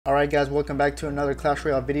Alright guys, welcome back to another Clash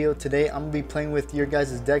Royale video. Today I'm going to be playing with your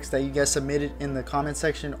guys' decks that you guys submitted in the comment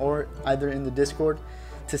section or either in the Discord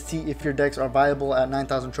to see if your decks are viable at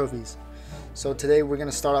 9,000 trophies. So today we're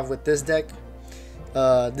going to start off with this deck.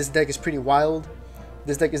 This deck is pretty wild.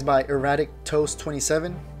 This deck is by Erratic Toast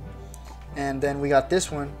 27. And then we got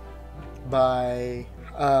this one by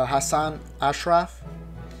Hassan Ashraf.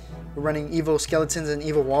 We're running Evo Skeletons and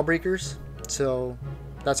Evo Wall Breakers. So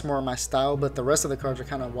that's more my style, but the rest of the cards are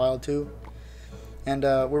kind of wild too. And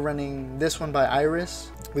we're running this one by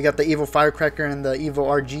Iris. We got the Evo Firecracker and the Evo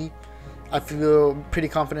RG. I feel pretty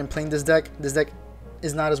confident playing this deck. This deck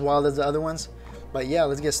is not as wild as the other ones, but yeah,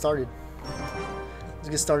 let's get started. Let's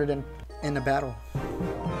get started in a battle.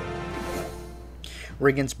 We're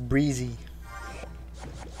against Breezy.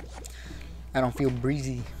 I don't feel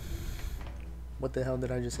breezy. What the hell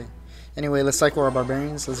did I just say? Anyway, let's cycle our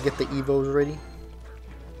barbarians. Let's get the Evos ready.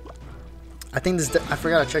 I think this I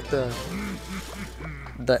forgot to check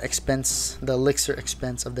the expense, the elixir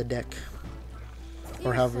expense of the deck,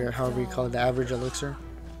 or however you call it, the average elixir.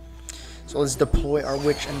 So let's deploy our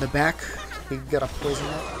witch in the back. We gotta poison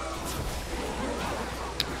it.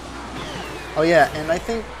 Oh yeah, and I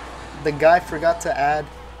think the guy forgot to add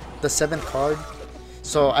the 7th card,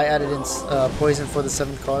 so I added in poison for the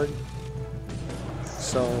 7th card.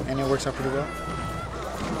 So, and it works out pretty well.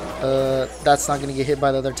 That's not gonna get hit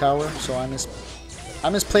by the other tower, so I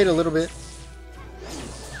misplayed a little bit,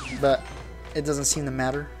 but it doesn't seem to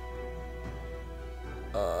matter.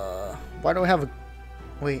 Why do I have a...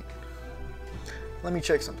 Wait. Let me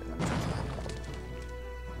check something.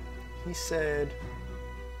 He said...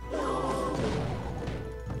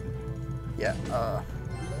 Yeah,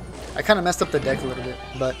 I kind of messed up the deck a little bit,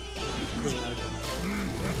 but it doesn't matter.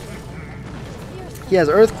 He has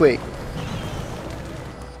Earthquake.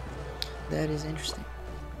 That is interesting.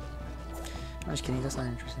 I'm just kidding, that's not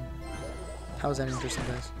interesting. How is that interesting,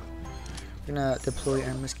 guys? We're gonna deploy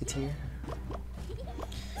our Musketeer.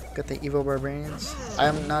 Got the Evo Barbarians. I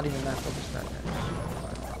am not even that focused that bad.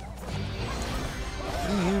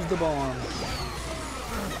 He used the bomb.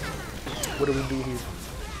 What do we do here?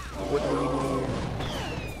 What do we do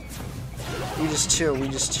here? We just chill, we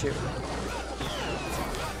just chill.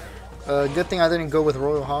 Good thing I didn't go with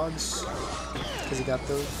Royal Hogs, because he got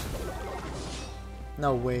those.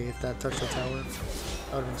 No way, if that touched the tower,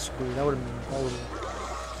 that would have been screwed. That would have been horrible.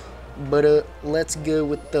 But let's go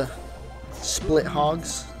with the split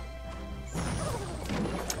hogs.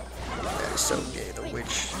 That is so gay. The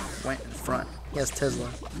witch went in front. He has Tesla.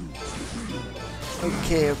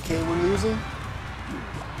 Okay, we're losing.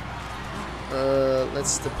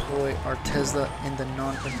 Let's deploy our Tesla in the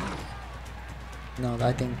non. No,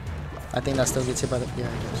 I think that still gets hit by the. Yeah,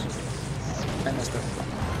 it does. I messed up.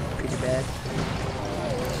 Pretty bad.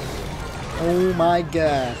 Oh my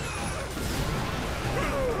god.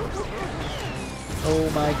 Oh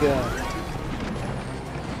my god.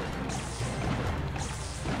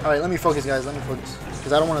 Alright, let me focus, guys. Let me focus.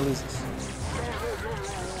 Because I don't want to lose this.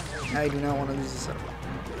 I do not want to lose this at all.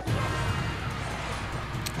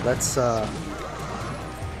 Let's, no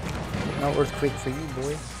Earthquake for you,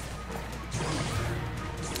 boy.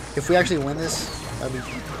 If we actually win this, that'd be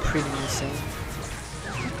pretty insane.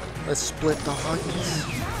 Let's split the hoggies.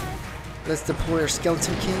 Let's deploy our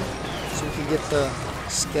Skeleton King so we can get the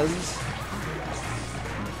skellies.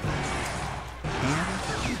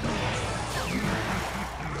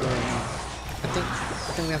 And I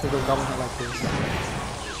think we have to go Goblin Head like this.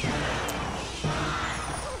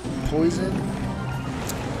 Poison.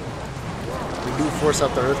 We do force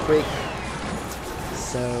out the Earthquake,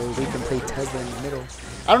 so we can play Tesla in the middle.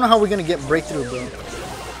 I don't know how we're gonna get breakthrough, bro.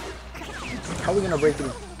 How are we gonna break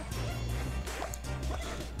through?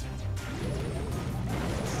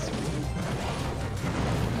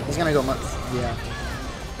 He's gonna go much. Yeah.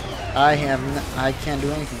 I can't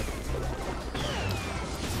do anything.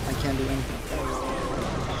 I can't do anything.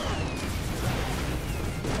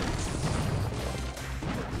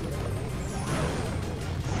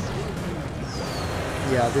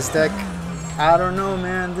 Yeah, this deck, I don't know,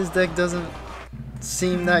 man. This deck doesn't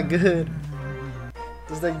seem that good.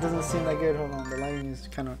 This deck doesn't seem that good. Hold on, the lighting is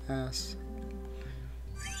kind of ass.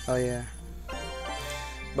 Oh yeah.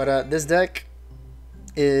 But this deck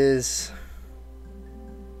is,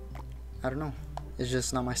 I don't know, it's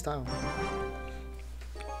just not my style.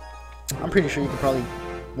 I'm pretty sure you could probably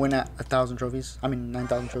win at 1,000 trophies. I mean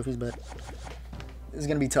 9,000 trophies, but it's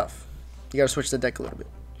gonna be tough. You gotta switch the deck a little bit.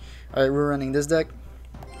 All right, we're running this deck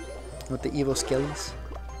with the Evo Skellies.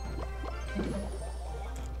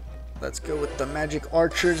 Let's go with the Magic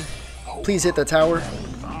Archer. Please hit the tower.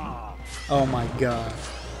 Oh my god.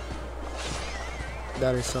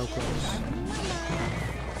 That is so close.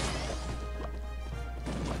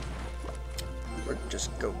 We'll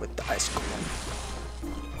just go with the ice golem.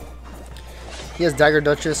 He has Dagger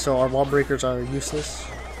Duchess, so our wall breakers are useless.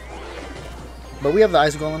 But we have the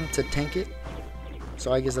ice golem to tank it,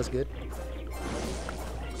 so I guess that's good.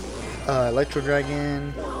 Electro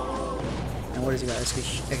Dragon. And what does he got?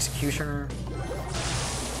 Executioner.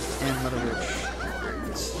 And Mother Witch.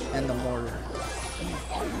 And the Mortar.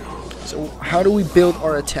 So how do we build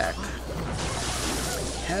our attack?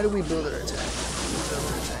 How do we build our attack?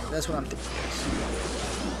 That's what I'm thinking.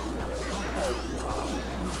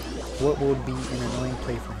 What would be an annoying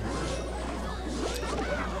play for him?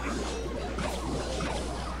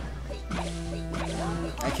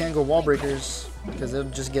 I can't go wall breakers because they'll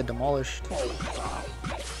just get demolished.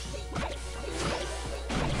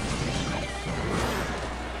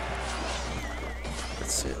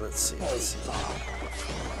 Let's see.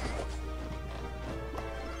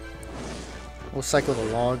 We'll cycle the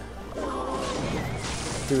log.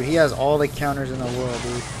 Dude, he has all the counters in the world,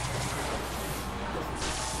 dude.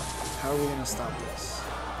 How are we gonna stop this?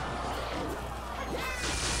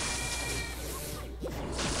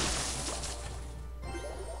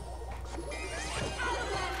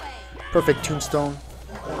 Perfect tombstone.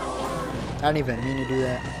 I didn't even mean to do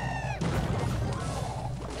that.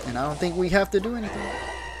 And I don't think we have to do anything.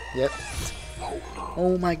 Yep.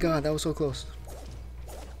 Oh my god, that was so close.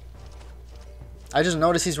 I just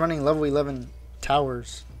noticed he's running level 11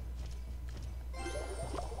 towers.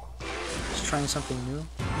 Just trying something new.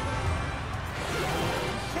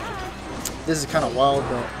 This is kind of wild,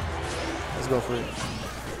 but let's go for it.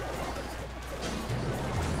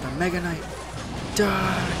 The Mega Knight.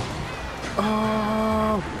 Die!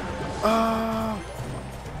 Oh! Oh!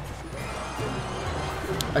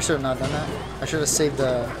 I should have not done that. I should have saved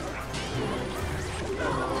the...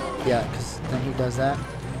 Yeah, because then he does that.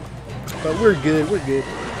 But we're good, we're good.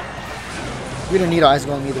 We don't need an ice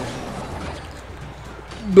golem either.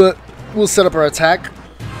 But we'll set up our attack.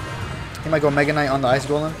 He might go Mega Knight on the ice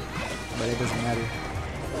golem, but it doesn't matter.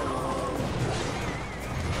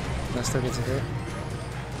 That still gets a hit.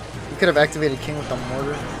 We could have activated King with the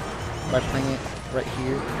mortar by playing it right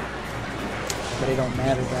here. But it don't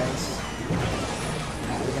matter, guys.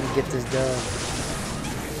 We're gonna get this dub.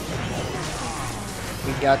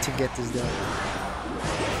 We got to get this dub.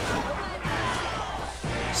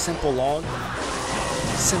 Simple log.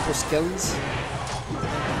 Simple skellies.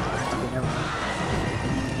 Okay, never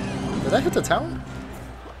mind. Did I hit the tower?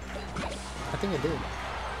 I think it did.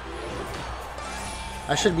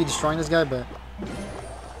 I should be destroying this guy, but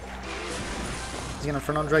he's gonna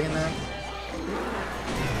Inferno Dragon there.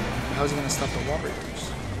 How is he gonna stop the wall breakers?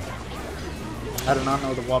 I do not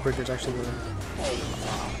know the wall breakers actually were there.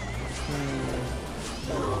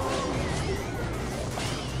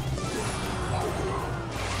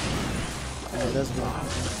 Yeah, it does go.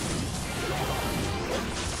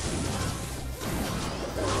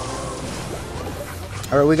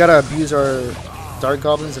 Alright, we gotta abuse our Dark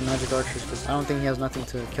Goblins and Magic Archers because I don't think he has nothing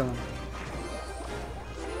to kill him.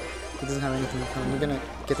 He doesn't have anything to kill him. We're gonna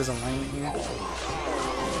get this alignment here.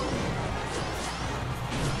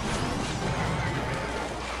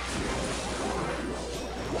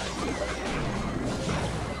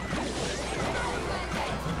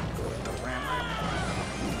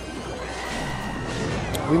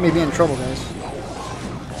 We may be in trouble, guys.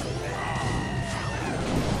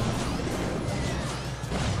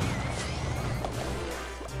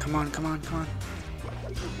 Come on, come on, come on.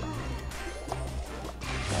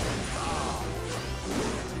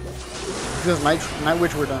 Because Night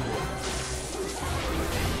Witch, we're done.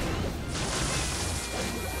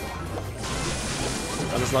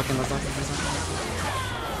 Oh, let's lock in, let's lock in, let's lock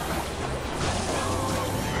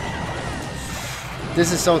in.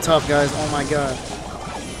 This is so tough, guys. Oh my god.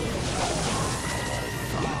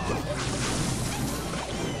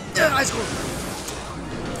 Yeah, ice cold.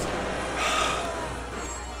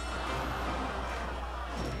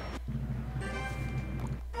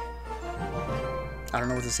 I don't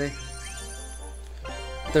know what to say.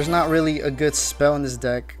 There's not really a good spell in this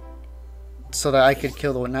deck so that I could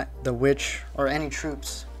kill the witch or any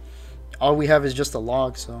troops. All we have is just a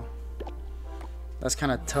log, so that's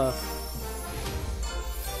kind of tough.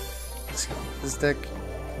 This deck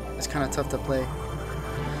is kind of tough to play.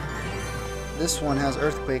 This one has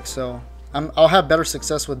Earthquake, so I'll have better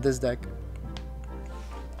success with this deck.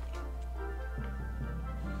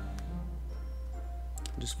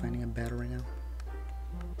 I'm just finding a battle right now.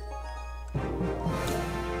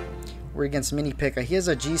 We're against Mini Pekka. He has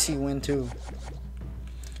a GC win too,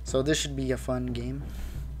 so this should be a fun game.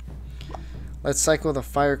 Let's cycle the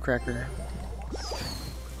Firecracker.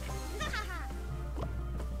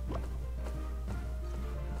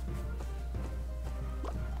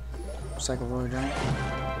 Cycle Royal Giant.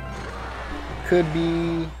 Could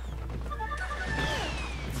be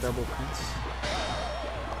double Prince.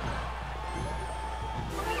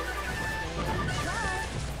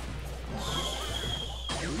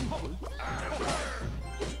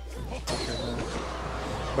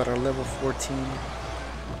 But our level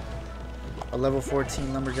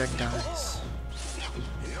 14 lumberjack dies.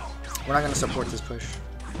 We're not gonna support this push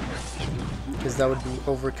because that would be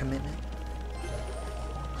overcommitment.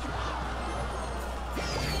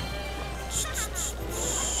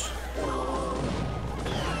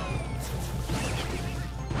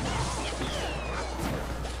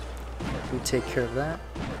 We take care of that.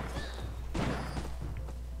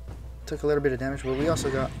 Took a little bit of damage, but we also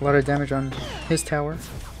got a lot of damage on his tower.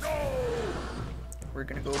 We're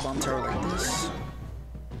gonna go bomb tower like this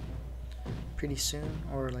pretty soon,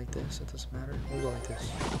 or like this, it doesn't matter. We'll go like this.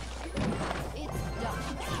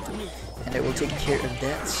 And it will take care of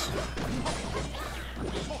that.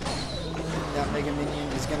 That Mega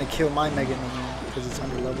Minion is gonna kill my Mega Minion because it's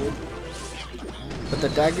under leveled. But the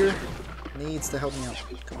dagger needs to help me out.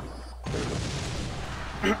 Come on.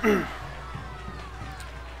 There we go.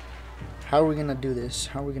 How are we gonna do this?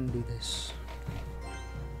 How are we gonna do this?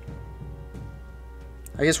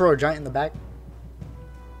 I guess Royal Giant in the back.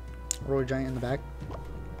 Royal Giant in the back.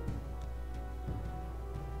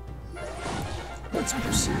 Let's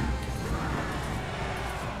proceed.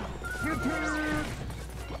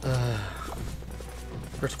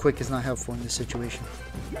 Earthquake is not helpful in this situation.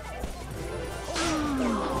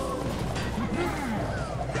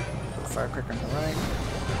 Firecracker on the right.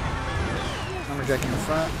 Lumberjack in the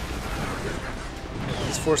front.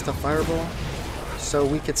 He's forced a fireball, so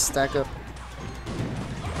we could stack up.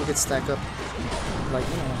 We could stack up, like,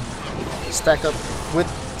 you know, stack up with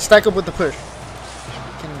the push.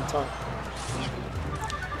 Can't even talk.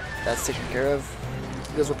 That's taken care of.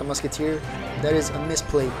 He goes with the musketeer. That is a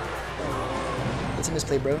misplay. It's a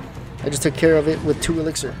misplay, bro. I just took care of it with 2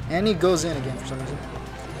 elixir, and he goes in again for some reason.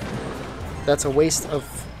 That's a waste of.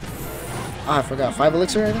 Ah, I forgot 5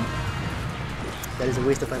 elixir. I think that is a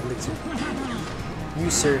waste of 5 elixir. You,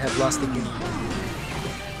 sir, have lost the game.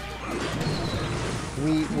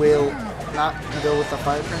 We will not go with the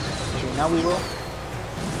fire print. Okay, now we will.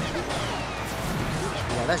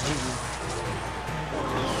 Yeah, that's GG.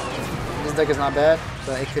 This deck is not bad,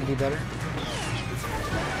 but it could be better.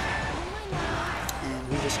 And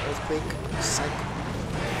we just earthquake, psych.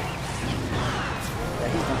 Yeah,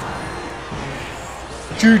 he's done.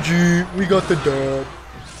 GG, we got the dub.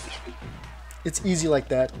 It's easy like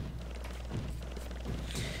that.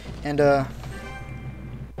 And yeah,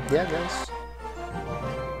 guys.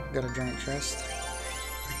 Got a giant chest.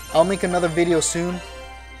 I'll make another video soon,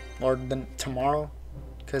 or then tomorrow,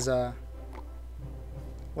 cause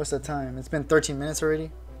what's the time? It's been 13 minutes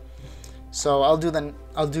already. So I'll do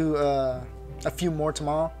a few more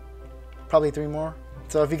tomorrow, probably 3 more.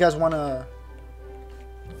 So if you guys want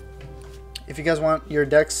your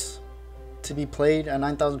decks to be played at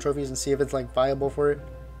 9,000 trophies and see if it's like viable for it,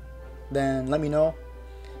 then let me know.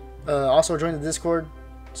 Also join the Discord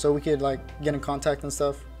so we could like get in contact and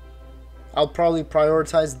stuff. I'll probably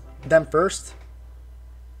prioritize them first.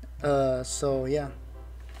 So yeah.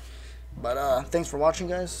 But thanks for watching,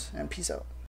 guys, and peace out.